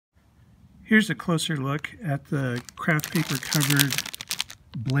Here's a closer look at the craft paper covered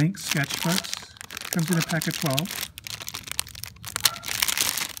blank sketchbooks. Comes in a pack of 12.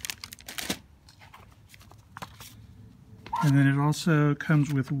 And then it also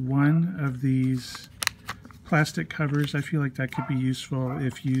comes with one of these plastic covers. I feel like that could be useful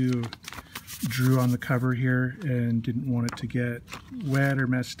if you drew on the cover here and didn't want it to get wet or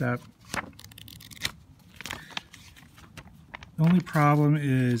messed up. The only problem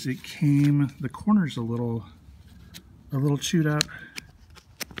is the corner's a little chewed up.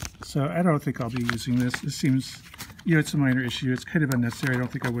 So I don't think I'll be using this. This seems, it's a minor issue. It's kind of unnecessary. I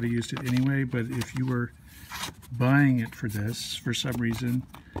don't think I would have used it anyway, but if you were buying it for this for some reason,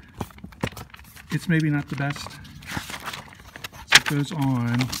 it's maybe not the best. So it goes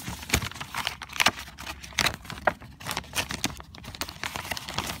on.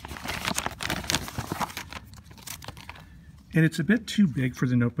 And it's a bit too big for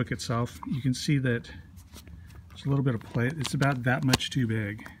the notebook itself. You can see that there's a little bit of play. It's about that much too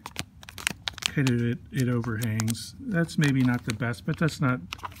big. Kind of it overhangs. That's maybe not the best, but that's not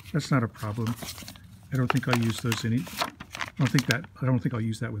a problem. I don't think I'll use those I don't think I'll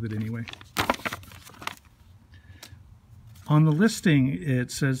use that with it anyway. On the listing,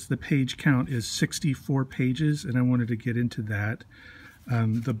 it says the page count is 64 pages, and I wanted to get into that.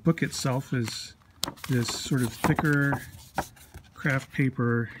 The book itself is this sort of thicker craft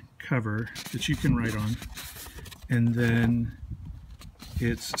paper cover that you can write on, and then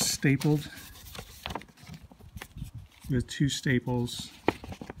it's stapled with 2 staples,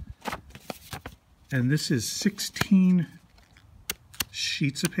 and this is 16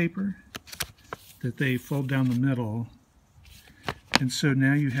 sheets of paper that they fold down the middle, and so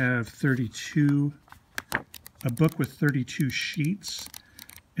now you have a book with 32 sheets.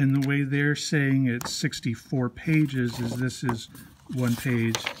 And the way they're saying it's 64 pages is this is 1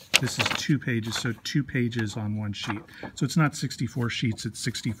 page, this is 2 pages, so 2 pages on 1 sheet. So it's not 64 sheets, it's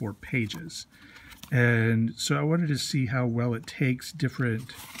 64 pages. And so I wanted to see how well it takes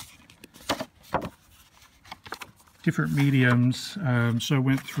different mediums. So I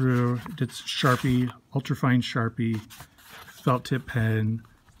went through, did Sharpie, ultrafine Sharpie, felt tip pen,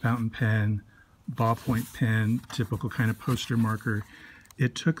 fountain pen, ballpoint pen, typical kind of poster marker.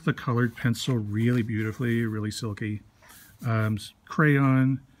 It took the colored pencil really beautifully, really silky.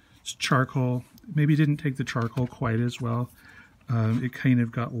 Crayon, charcoal, maybe didn't take the charcoal quite as well. It kind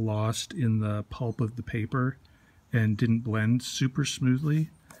of got lost in the pulp of the paper and didn't blend super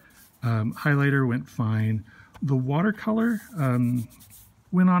smoothly. Highlighter went fine. The watercolor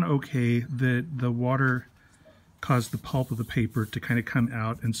went on okay. The water caused the pulp of the paper to kind of come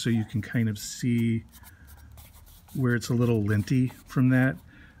out, and so you can kind of see where it's a little linty from that.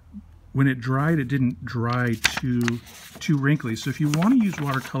 When it dried, it didn't dry too wrinkly. So if you want to use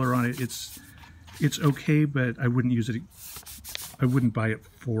watercolor on it, it's okay, but I wouldn't use it. I wouldn't buy it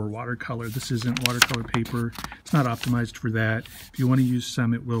for watercolor. This isn't watercolor paper. It's not optimized for that. If you want to use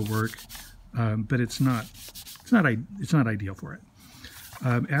some, it will work, but it's not ideal for it.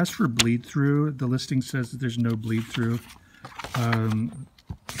 As for bleed through, the listing says that there's no bleed through.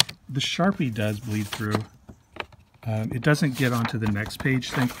 The Sharpie does bleed through. It doesn't get onto the next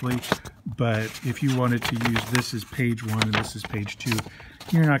page, thankfully, but if you wanted to use this as page 1 and this is page 2,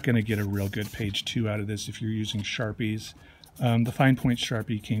 you're not going to get a real good page 2 out of this if you're using Sharpies. The fine point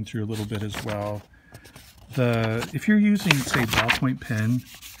Sharpie came through a little bit as well. If you're using, say, ballpoint pen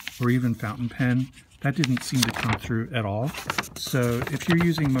or even fountain pen, that didn't seem to come through at all. So if you're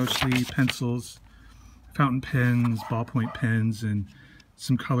using mostly pencils, fountain pens, ballpoint pens, and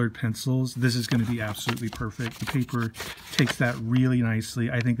some colored pencils, this is going to be absolutely perfect. The paper takes that really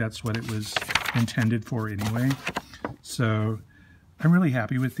nicely. I think that's what it was intended for anyway. So I'm really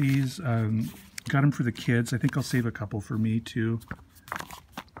happy with these. Got them for the kids. I think I'll save a couple for me too.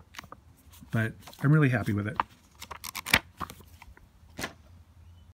 But I'm really happy with it.